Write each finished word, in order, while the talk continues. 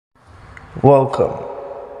Welcome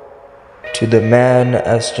to the Man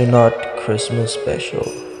Astronaut Christmas Special.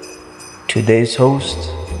 Today's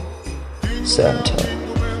host, Santa.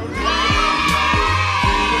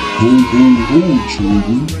 Ho ho ho,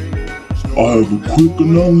 children. I have a quick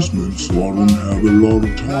announcement so I don't have a lot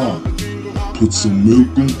of time. Put some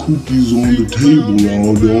milk and cookies on the table and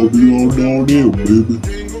I'll be all down there, baby.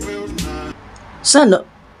 Santa,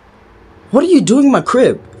 what are you doing in my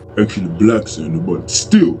crib? Actually, Black Santa, but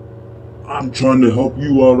still, I'm trying to help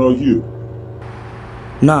you out here.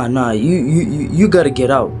 Nah, you gotta get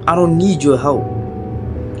out. I don't need your help.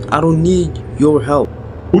 I don't need your help.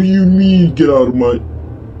 What do you mean, get out of my...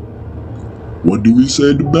 What do we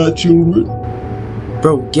say to bad children?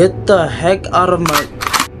 Bro, get the heck out of my...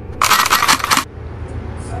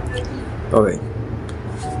 Alright.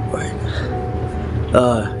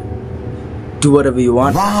 Do whatever you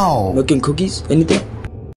want. Wow. Milk and cookies? Anything?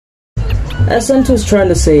 As Santa was trying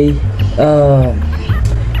to say,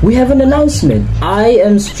 we have an announcement. I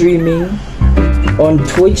am streaming on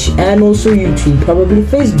Twitch and also YouTube, probably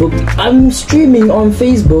Facebook. I'm streaming on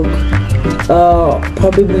Facebook,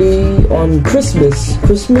 probably on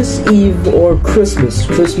Christmas Eve or Christmas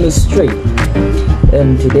straight.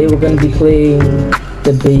 And today we're gonna be playing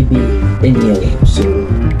The Baby in Yellow. So,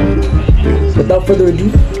 without further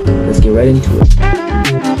ado, let's get right into it.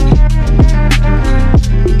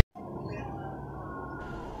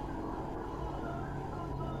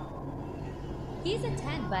 He's a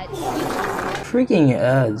 10, but Freaking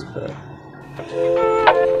ads, bro.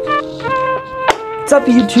 What's up,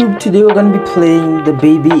 YouTube? Today we're gonna be playing The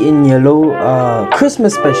Baby in Yellow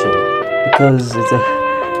Christmas special because it's a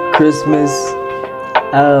Christmas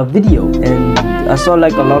video, and I saw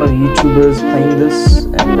like a lot of YouTubers playing this,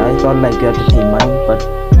 and I thought like you had to pay money, but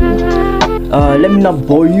let me not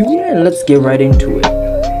bore you, and let's get right into it.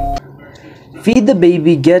 Feed the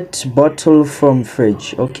baby, get bottle from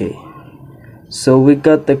fridge. Okay. So we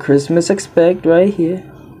got the Christmas expect right here.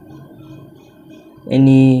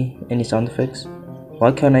 Any sound effects?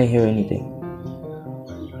 Why can't I hear anything?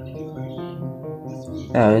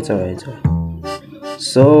 Oh, it's alright,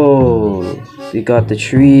 So we got the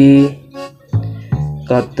tree,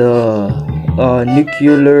 got the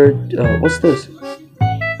nuclear what's this?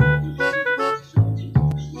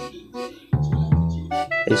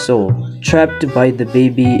 A soul trapped by the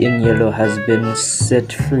baby in yellow has been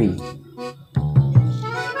set free.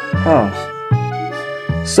 Huh.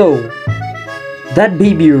 So, that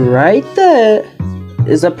baby right there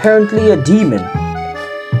is apparently a demon.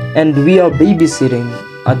 And we are babysitting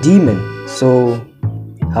a demon. So,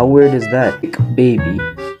 how weird is that? Baby.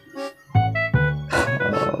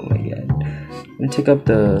 Oh my god. Let me take up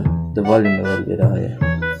the volume a little bit higher.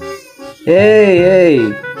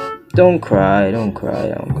 Hey! Don't cry.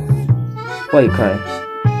 Why are you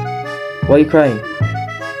crying?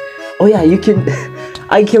 Oh yeah, you can...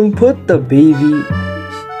 I can put the baby,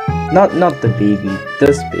 not the baby,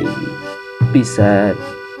 this baby. Be sad.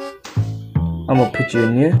 I'm gonna put you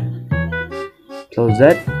in here. Close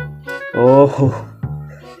that. Oh.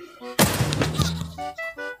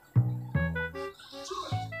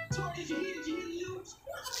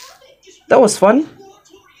 That was fun.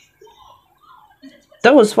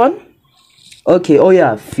 Okay, oh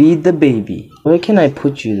yeah, feed the baby. Where can I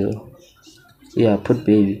put you though? Yeah, put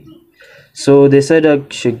baby. So they said I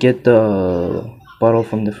should get the bottle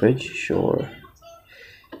from the fridge. Sure.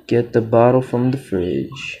 Get the bottle from the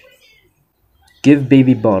fridge. Give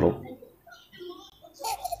baby bottle.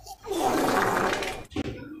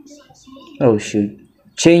 Oh shoot.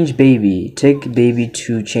 Change baby. Take baby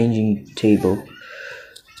to changing table.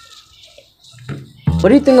 What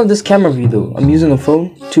do you think of this camera view though? I'm using a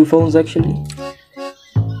phone. 2 phones actually.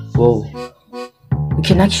 Whoa. We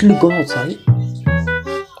can actually go outside.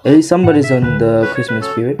 At least somebody's on the Christmas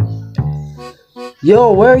spirit.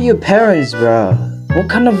 Yo, where are your parents, bro?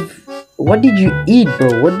 What did you eat,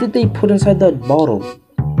 bro? What did they put inside that bottle?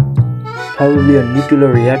 Probably a nuclear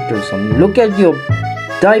reactor or something. Look at your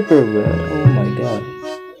diaper, bro. Oh my god.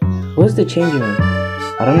 Where's the changing room?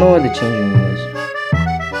 I don't know where the changing room is.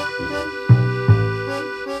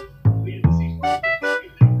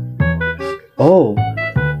 Oh.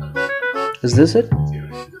 Is this it?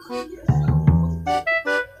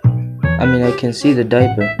 I mean, I can see the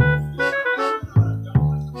diaper.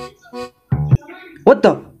 What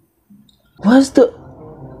the? Wasn't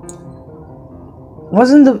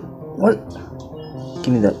the... What?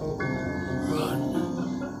 Give me that.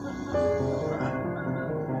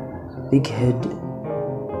 Big head.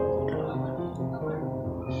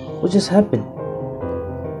 What just happened?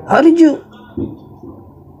 How did you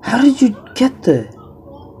get there?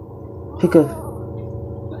 Pick up.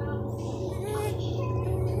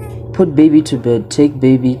 Put baby to bed. Take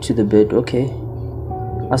baby to the bed. Okay.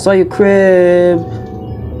 I saw your crib.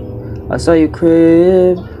 I saw your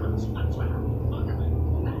crib.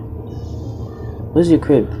 Where's your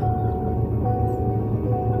crib?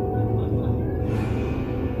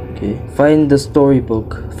 Okay. Find the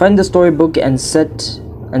storybook. Find the storybook and sit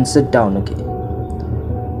down. Okay.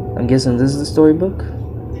 I'm guessing this is the storybook.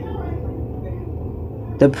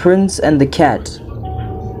 The Prince and the Cat.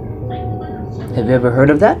 Have you ever heard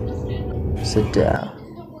of that? Sit down.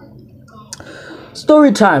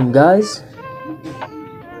 Story time, guys.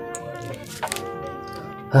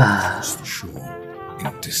 Across the shore,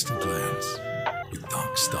 in distant lands, with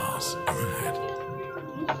dark stars overhead,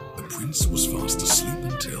 the prince was fast asleep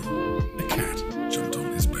until a cat jumped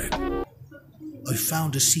on his bed. I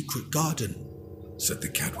found a secret garden, said the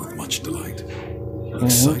cat with much delight.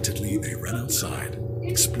 Excitedly, they ran outside,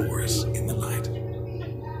 explorers in the night.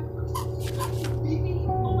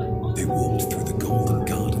 They walked through the golden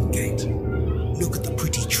garden gate. Look at the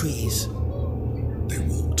pretty trees. They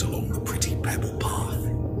walked along the pretty pebble path.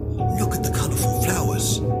 Look at the colorful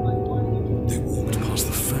flowers. They walked past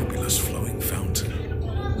the fabulous flowing fountain.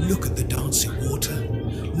 Look at the dancing water.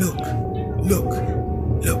 Look, look,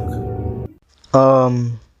 look.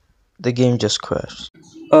 The game just crashed.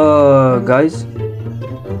 Guys,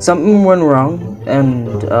 something went wrong,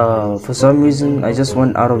 and for some reason I just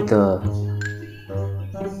went out of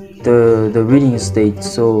the reading stage.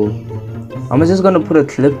 So I'm just gonna put a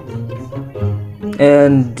clip,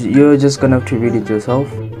 and you're just gonna have to read it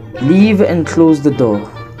yourself. Leave and close the door.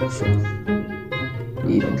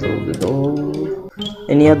 Leave and close the door.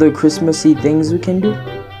 Any other Christmassy things we can do?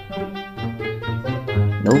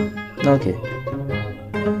 Nope. Okay.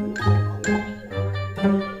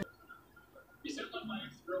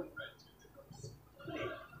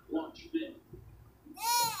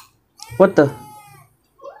 What the?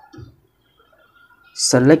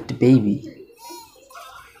 Select baby.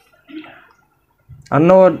 I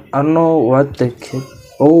know what the kid.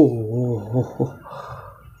 Oh.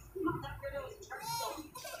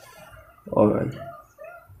 Alright.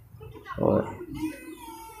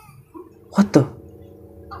 What the?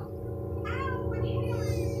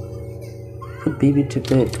 Put baby to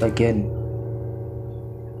bed again.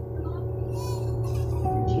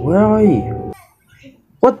 Where are you?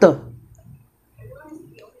 What the?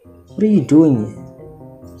 What are you doing here?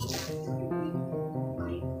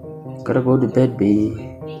 Gotta go to bed,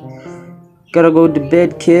 baby. Gotta go to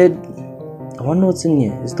bed, kid. I wonder what's in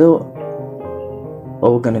here. Is there...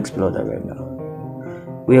 Oh, we're gonna explore that right now.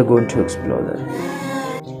 We are going to explore that.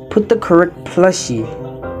 Put the correct plushie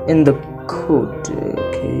in the code.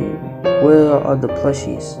 Okay. Where are the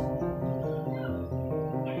plushies?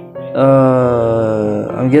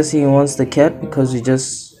 I'm guessing he wants the cat because we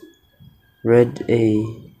just read a...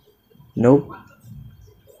 Nope.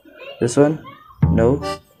 This one? No.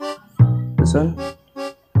 This one?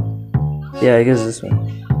 Yeah, I guess this one.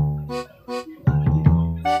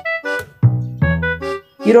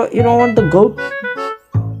 You don't want the goat?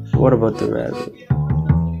 What about the rabbit?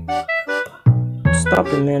 Stop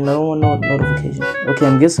it, man. I don't want no notification. Okay,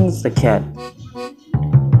 I'm guessing it's the cat.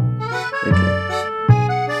 Okay.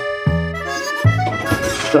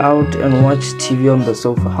 Go out and watch TV on the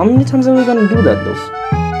sofa. How many times are we gonna do that though?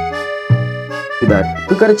 Do that.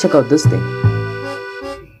 We gotta check out this thing.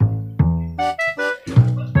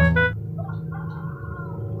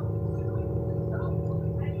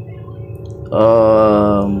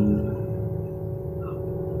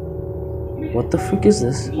 What the frick is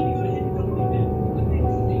this?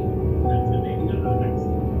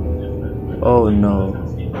 Oh no.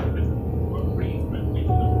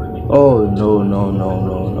 Oh no.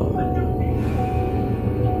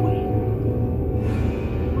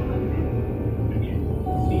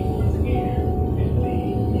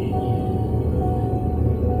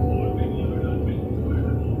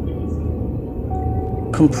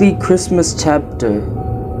 Complete Christmas chapter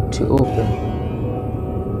to open.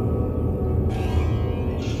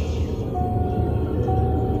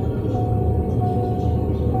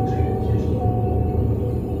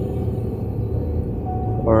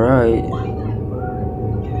 Alright.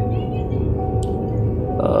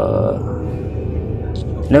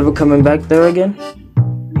 Never coming back there again?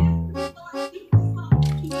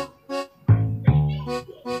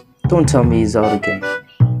 Don't tell me he's out again.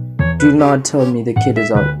 Do not tell me the kid is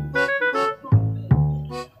out.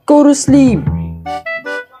 Go to sleep!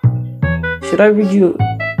 Should I read you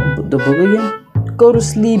the book again? Go to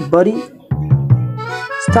sleep, buddy.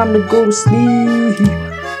 It's time to go to sleep.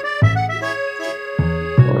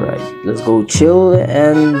 Alright, let's go chill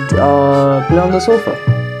and play on the sofa.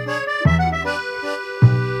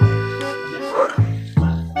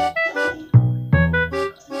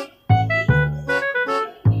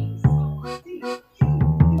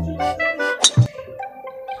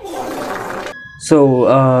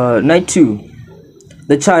 So, night 2.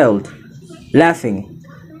 The child, laughing.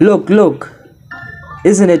 Look, look.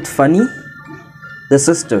 Isn't it funny? The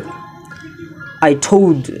sister. I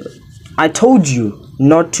told you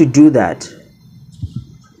not to do that.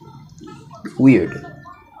 Weird.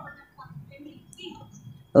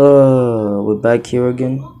 We're back here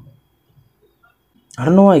again. I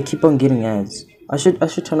don't know why I keep on getting ads. I should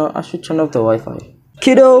turn off the Wi-Fi.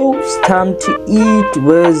 Kiddo, it's time to eat.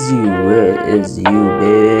 Where is you, baby?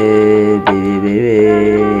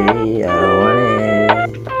 I don't want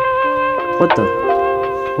it. What the?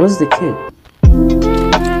 Where's the kid?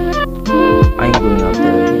 I ain't going out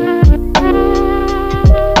there again.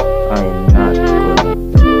 I am not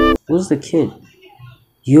going. Where's the kid?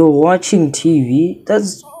 You're watching TV?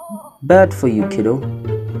 That's bad for you, kiddo.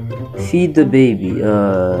 Feed the baby.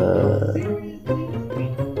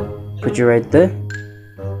 Put you right there.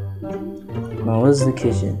 Now, where's the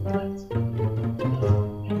kitchen?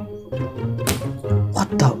 What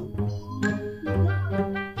the?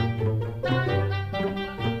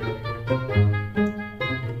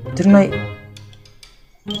 Didn't I?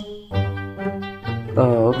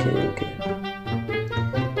 Oh, okay.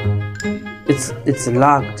 It's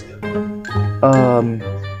locked.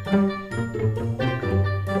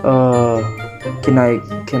 Can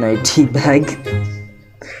I teabag?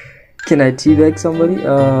 Can I teabag somebody?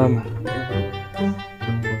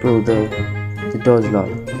 Bro, the door is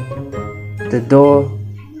locked. The door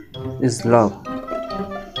is locked.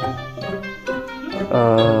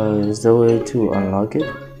 Is there a way to unlock it?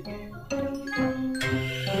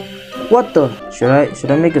 What the? Should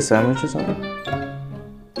I make a sandwich or something?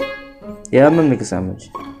 Yeah, I'm gonna make a sandwich.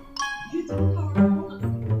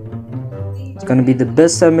 It's gonna be the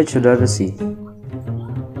best sandwich you'll ever see.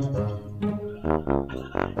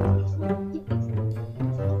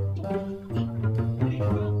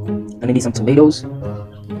 I need some tomatoes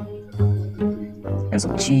and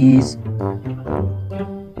some cheese.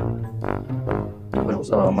 What else?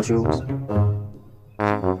 Mushrooms,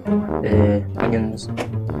 onions.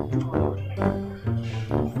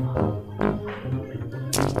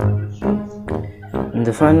 And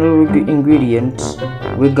the final ingredient,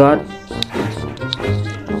 we got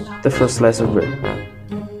the first slice of bread.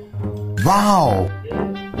 Wow!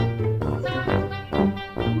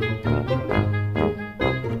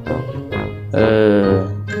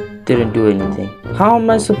 Didn't do anything. How am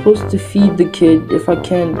I supposed to feed the kid if I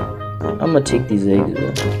can't? I'm gonna take these eggs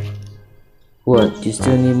out. What? Do you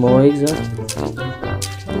still need more eggs? Huh?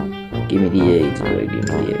 Give me the eggs, bro. Give me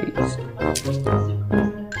the eggs.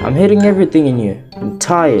 I'm hitting everything in here. I'm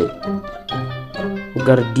tired. We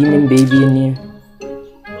got a demon baby in here.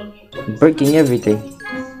 I'm breaking everything.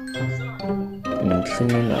 And I'm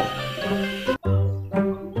cleaning up.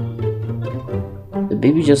 The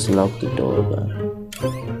baby just locked the door, man.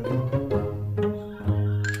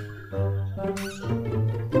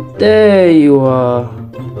 There you are.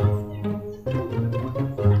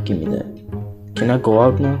 Give me that. Can I go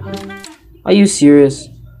out now? Are you serious?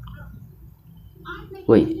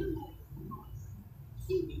 Wait.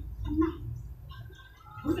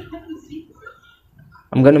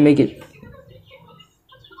 I'm gonna make it.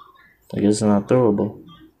 I guess it's not throwable.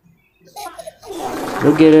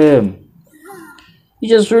 Look at him. He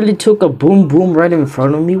just really took a boom boom right in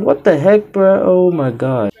front of me. What the heck, bro? Oh my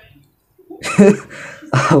god.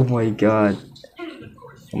 Oh my god.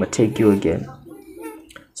 I'm gonna take you again.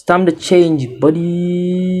 It's time to change,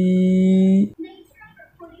 buddy.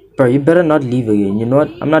 Bro, you better not leave again. You know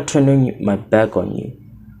what? I'm not turning my back on you.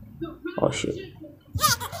 Oh shit.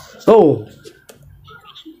 Oh.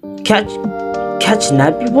 Catch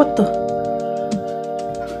Nappy? What the?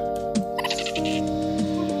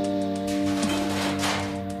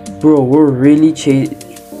 Bro, we're really chasing.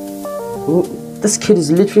 Oh, this kid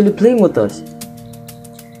is literally playing with us.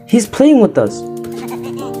 He's playing with us.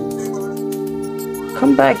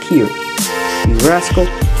 Come back here, you rascal.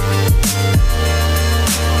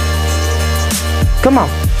 Come on.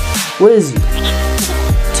 Where is he?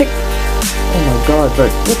 Tick. Oh my god,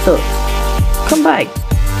 but what the? Come back.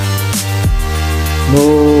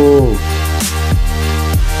 No.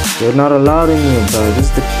 You're not allowed in here, bro. This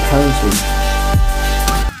is the country.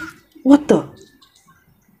 What the?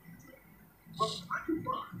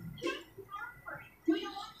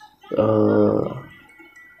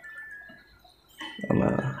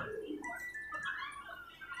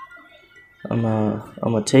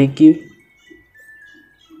 I'm gonna take you,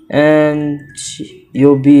 and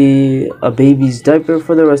you'll be a baby's diaper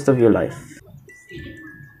for the rest of your life.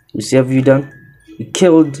 You see, have you done? You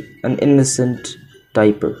killed an innocent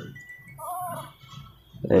diaper.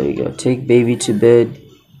 There you go. Take baby to bed.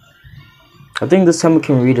 I think this time we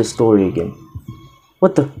can read a story again.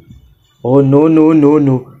 What the? Oh no no no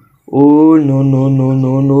no! Oh no no no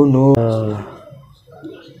no no no!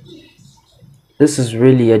 This is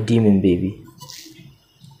really a demon baby.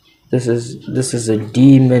 This is a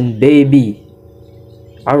demon baby.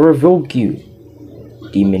 I revoke you,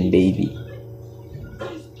 demon baby.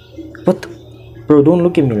 What? Bro, don't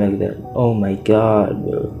look at me like that. Oh my god,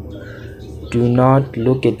 bro. Do not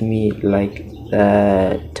look at me like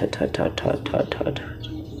that. Ta ta ta ta ta ta ta.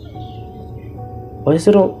 Why is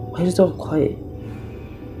it all quiet?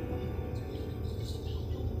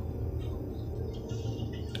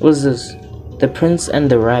 What's this? The Prince and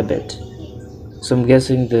the Rabbit. So I'm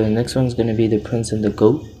guessing the next one's gonna be the Prince and the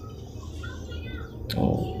Goat.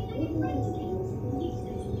 Oh.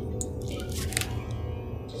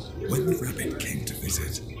 When the rabbit came to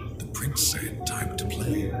visit, the prince said time to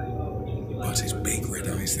play. But his big red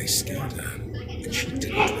eyes, they scared her, and she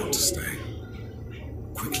didn't want to stay.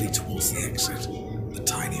 Quickly towards the exit, the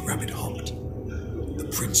tiny rabbit hopped. The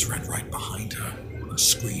prince ran right behind her and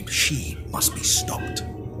screamed she must be stopped.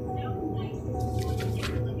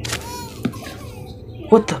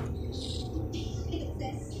 What the?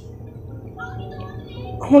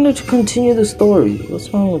 I wanted to continue the story. What's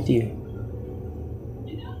wrong with you?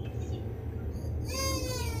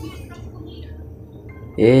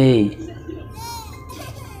 Hey.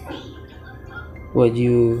 What,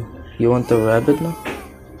 you want the rabbit now?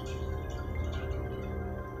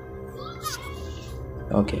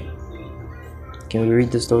 Okay. Can we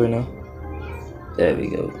read the story now? There we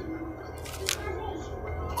go.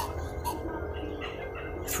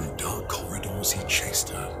 Through dark corridors he chased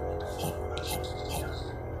her. Hop, hop, hop.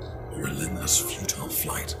 A relentless, futile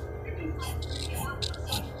flight. Hop, hop,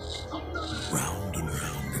 hop. Round and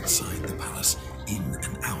round inside the palace, in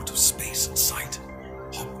and out of space and sight.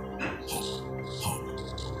 Hop, hop, hop.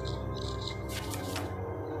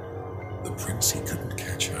 The prince, he couldn't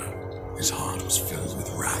catch her. His heart was filled with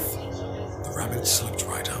wrath. The rabbit slipped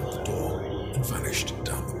right out the door and vanished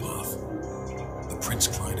down the path. The prince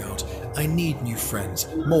cried out, I need new friends.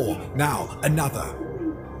 More. Now. Another.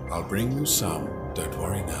 I'll bring you some, don't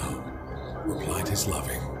worry now, replied his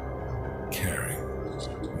loving, caring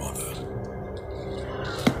mother.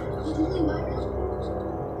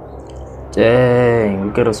 Dang,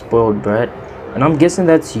 we got a spoiled brat. And I'm guessing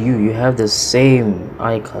that's you. You have the same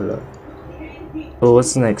eye color. So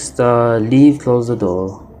what's next? Leave, close the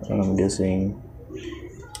door. And I'm guessing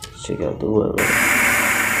check out the world.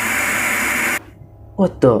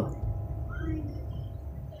 What the?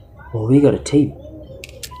 Oh, we got a tape.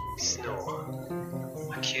 Snow,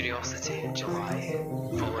 a curiosity in July,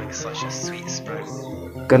 following such a sweet spring.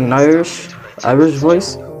 Got an Irish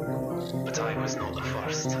voice. But I was not the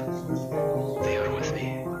first. They are with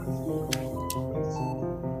me.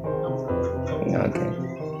 Okay.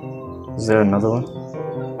 Is there another one?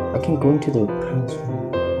 I can go into the parents'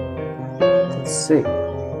 room. That's sick.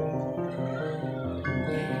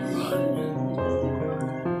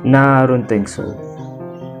 Nah, I don't think so.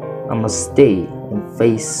 I'ma stay and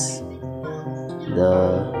face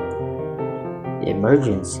the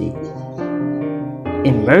emergency.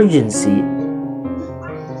 Emergency?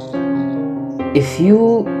 If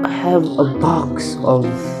you have a box of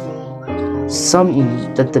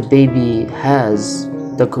something that the baby has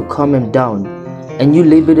that could calm him down and you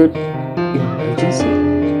labeled it emergency,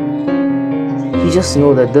 you just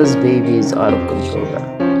know that this baby is out of control, bro.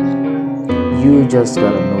 You just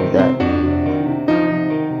gotta know that.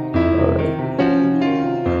 Alright.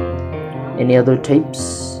 Any other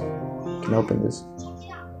tapes? Can I open this?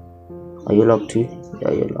 Are you locked too?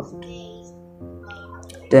 Yeah, you're locked.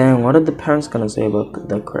 Damn, what are the parents gonna say about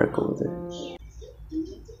that crack over there?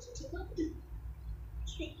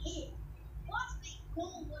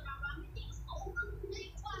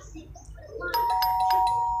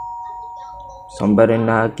 Somebody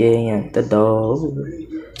knocking at the door.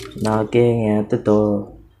 Knocking at the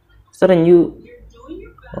door. Is that a new?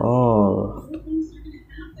 Oh.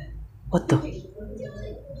 What the?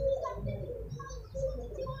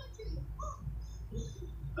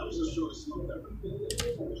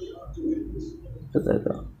 Put that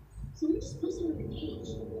down.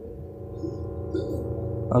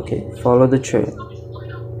 Okay, follow the trail.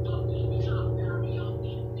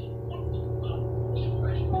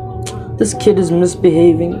 This kid is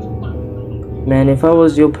misbehaving. Man, if I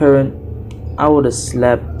was your parent, I would have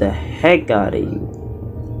slapped the heck out of you.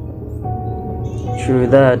 True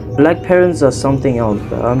that. Black parents are something else,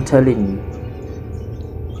 but I'm telling you.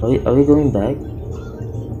 Are we going back?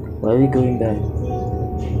 Why are we going back?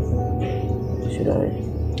 Should I?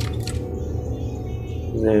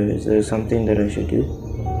 Is there something that I should do?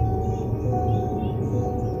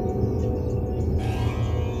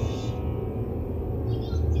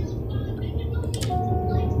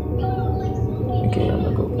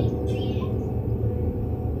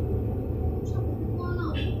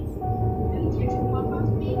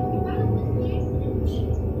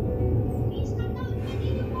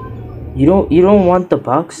 You don't want the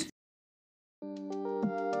box?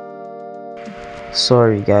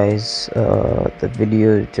 Sorry guys, the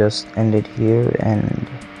video just ended here and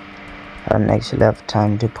I don't actually have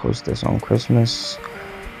time to post this on Christmas.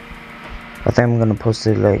 I think I'm gonna post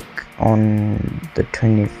it like on the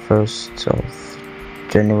 21st of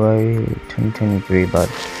January 2023, but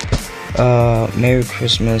Merry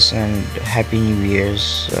Christmas and Happy New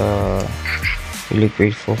Year's. Really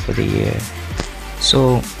grateful for the year.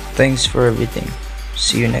 So thanks for everything.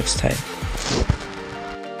 See you next time.